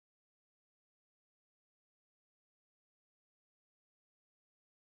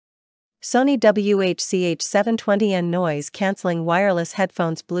Sony WH-CH720N noise-canceling wireless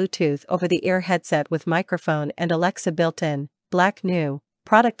headphones Bluetooth over-the-ear headset with microphone and Alexa built-in, black new,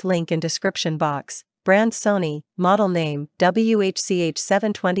 product link in description box, brand Sony, model name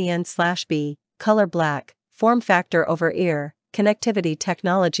WH-CH720N/B, color black, form factor over-ear, connectivity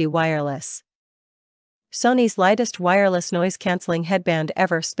technology wireless. Sony's lightest wireless noise-canceling headband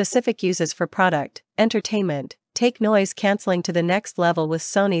ever. Specific uses for product, entertainment. Take noise cancelling to the next level with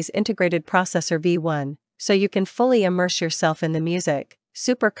Sony's integrated processor V1, so you can fully immerse yourself in the music.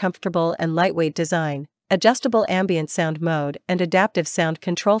 Super comfortable and lightweight design, adjustable ambient sound mode and adaptive sound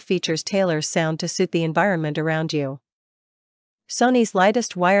control features tailors sound to suit the environment around you. Sony's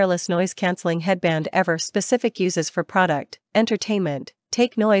lightest wireless noise cancelling headband ever. Specific uses for product, entertainment.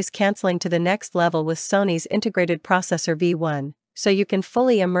 Take noise cancelling to the next level with Sony's integrated processor V1, so you can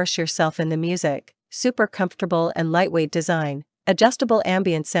fully immerse yourself in the music. Super comfortable and lightweight design, adjustable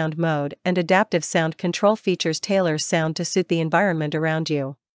ambient sound mode and adaptive sound control features tailors sound to suit the environment around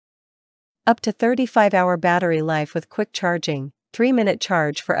you. Up to 35-hour battery life with quick charging, 3-minute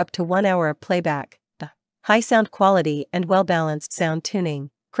charge for up to 1 hour of playback. High sound quality and well-balanced sound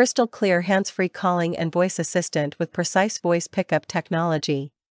tuning, crystal clear hands-free calling and voice assistant with precise voice pickup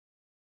technology.